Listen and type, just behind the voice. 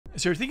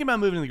So you're thinking about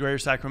moving to the greater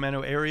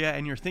Sacramento area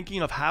and you're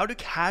thinking of how to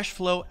cash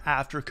flow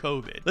after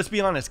COVID. Let's be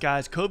honest,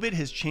 guys, COVID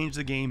has changed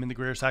the game in the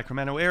greater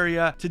Sacramento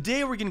area.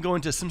 Today, we're going to go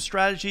into some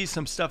strategies,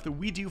 some stuff that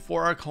we do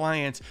for our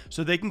clients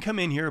so they can come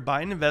in here,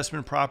 buy an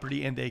investment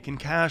property, and they can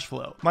cash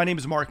flow. My name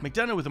is Mark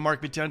McDonough with the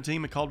Mark McDonough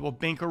team at Coldwell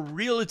Banker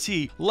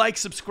Realty. Like,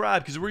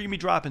 subscribe, because we're going to be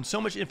dropping so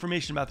much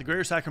information about the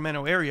greater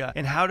Sacramento area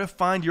and how to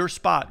find your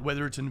spot,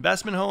 whether it's an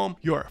investment home,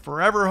 your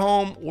forever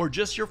home, or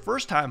just your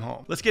first time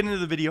home. Let's get into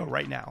the video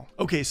right now.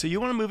 Okay, so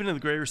you want to move into the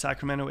greater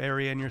Sacramento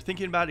area and you're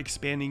thinking about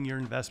expanding your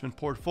investment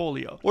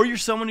portfolio, or you're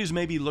someone who's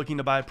maybe looking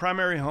to buy a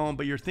primary home,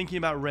 but you're thinking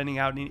about renting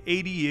out an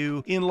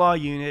ADU, in-law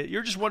unit.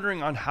 You're just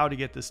wondering on how to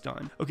get this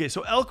done. Okay,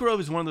 so Elk Grove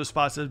is one of those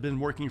spots that have been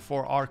working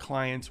for our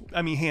clients.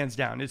 I mean, hands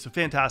down, it's a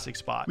fantastic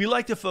spot. We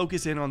like to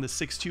focus in on the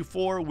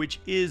 624, which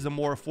is the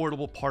more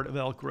affordable part of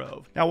Elk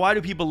Grove. Now, why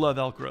do people love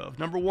Elk Grove?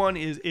 Number one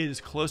is it is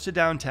close to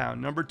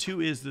downtown. Number two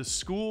is the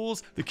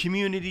schools, the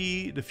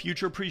community, the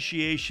future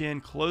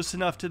appreciation, close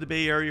enough to the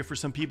Bay Area for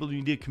some people who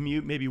need to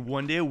commute maybe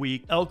one day a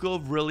week. Elk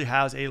Grove really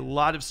has a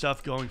lot of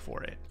stuff going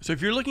for it. So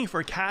if you're looking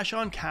for cash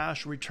on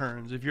cash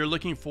returns, if you're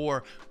looking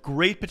for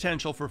great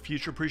potential for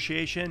future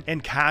appreciation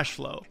and cash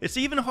flow, it's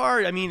even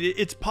hard. I mean,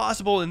 it's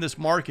possible in this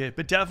market,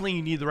 but definitely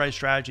you need the right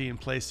strategy in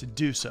place to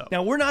do so.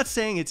 Now, we're not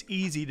saying it's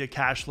easy to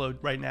cash flow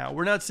right now.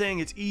 We're not saying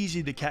it's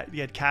easy to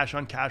get cash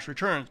on cash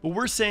returns, but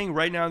we're saying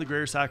right now in the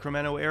greater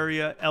Sacramento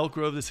area, Elk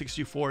Grove, the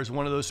 624 is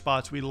one of those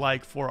spots we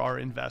like for our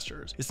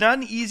investors. It's not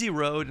an easy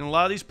road, and a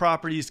lot of these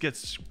properties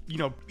gets,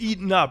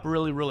 eaten up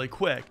really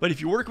quick. But if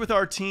you work with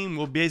our team,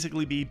 we'll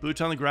basically be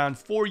boots on the ground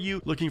for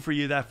you, looking for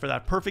you for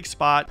that perfect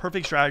spot,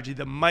 perfect strategy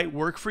that might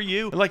work for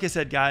you. And like I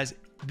said, guys,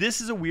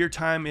 this is a weird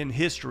time in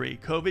history.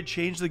 COVID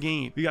changed the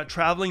game. We got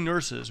traveling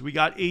nurses, we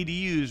got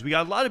ADUs, we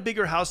got a lot of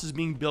bigger houses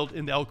being built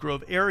in the Elk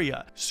Grove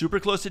area. Super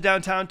close to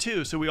downtown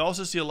too. So we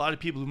also see a lot of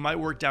people who might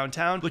work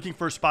downtown looking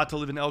for a spot to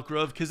live in Elk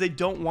Grove because they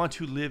don't want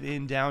to live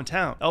in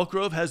downtown. Elk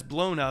Grove has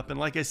blown up. And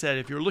like I said,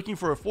 if you're looking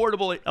for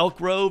affordable Elk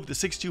Grove, the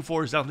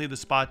 624 is definitely the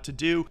spot to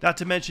do. Not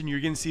to mention you're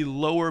going to see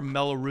lower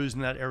Mellows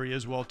in that area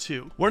as well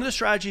too. One of the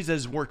strategies that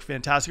has worked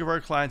fantastic for our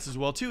clients as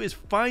well too is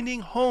finding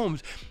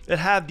homes that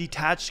have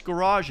detached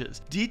garages.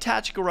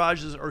 Detached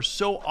garages are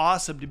so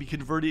awesome to be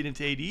converted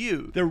into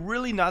ADU. They're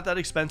really not that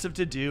expensive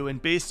to do, and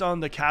based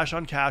on the cash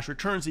on cash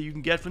returns that you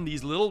can get from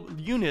these little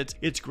units,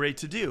 it's great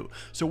to do.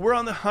 So we're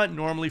on the hunt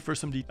normally for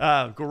some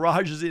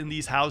garages in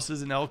these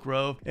houses in Elk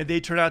Grove, and they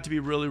turn out to be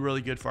really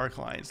good for our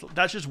clients.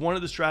 That's just one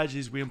of the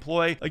strategies we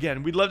employ.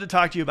 Again, we'd love to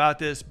talk to you about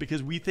this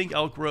because we think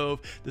Elk Grove,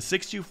 the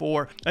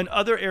 624, and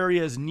other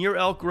areas near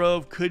Elk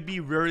Grove could be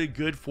very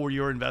good for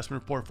your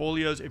investment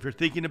portfolios if you're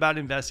thinking about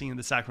investing in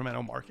the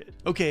Sacramento market.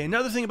 Okay,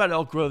 another thing about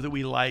Elk Grove that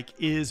we like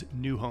is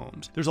new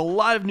homes. There's a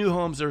lot of new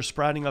homes that are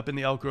sprouting up in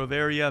the Elk Grove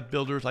area.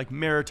 Builders like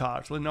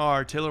Meritage,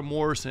 Lennar, Taylor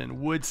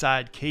Morrison,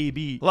 Woodside,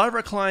 KB. A lot of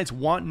our clients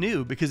want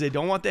new because they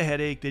don't want the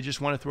headache. They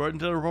just want to throw it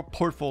into their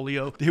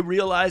portfolio. They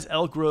realize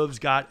Elk Grove's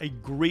got a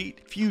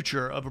great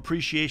future of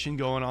appreciation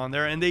going on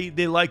there, and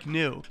they like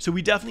new. So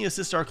we definitely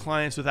assist our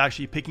clients with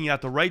actually picking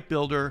out the right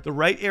builder, the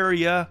right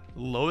area,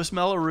 lowest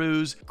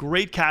Mellows,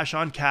 great cash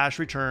on cash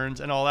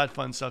returns, and all that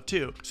fun stuff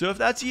too. So if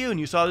that's you and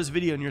you saw this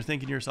video and you're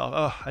thinking to yourself,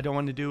 oh, I don't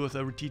want to do with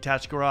a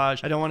detached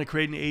garage, I don't want to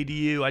create an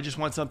ADU, I just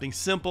want something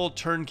simple,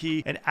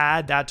 turnkey, and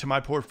add that to my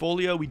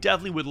portfolio, we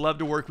definitely would love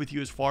to work with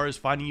you as far as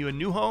finding you a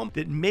new home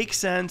that makes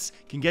sense,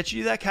 can get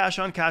you that cash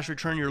on cash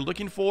return you're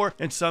looking for,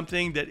 and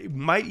something that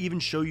might even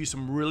show you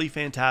some really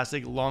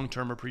fantastic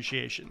long-term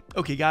appreciation.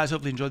 Okay guys,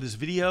 hopefully you enjoyed this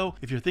video.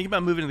 If you're thinking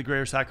about moving to the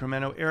greater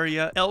Sacramento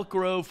area, Elk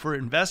Grove for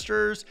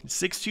investors,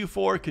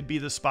 624 could be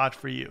the spot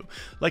for you.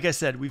 Like I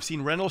said, we've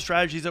seen rental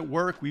strategies at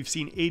work, we've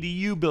seen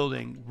ADU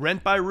building,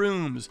 rent by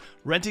rooms,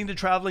 renting to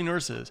traveling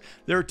nurses.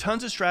 There are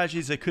tons of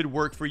strategies that could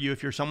work for you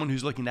if you're someone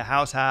who's looking to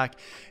house hack,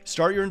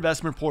 start your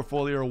investment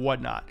portfolio or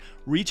whatnot.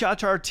 Reach out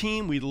to our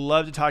team. We'd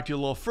love to talk to you a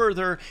little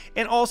further.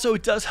 And also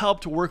it does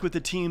help to work with a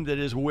team that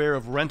is aware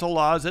of rental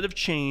laws that have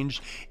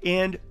changed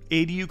and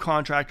ADU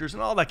contractors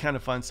and all that kind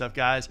of fun stuff,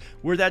 guys.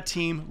 We're that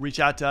team.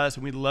 Reach out to us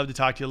and we'd love to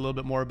talk to you a little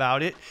bit more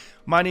about it.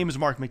 My name is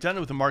Mark McDonough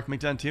with the Mark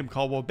McDonough team,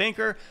 Coldwell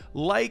Banker.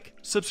 Like,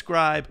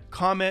 subscribe,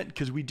 comment,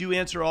 because we do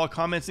answer all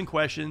comments and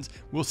questions.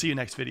 We'll see you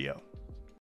next video.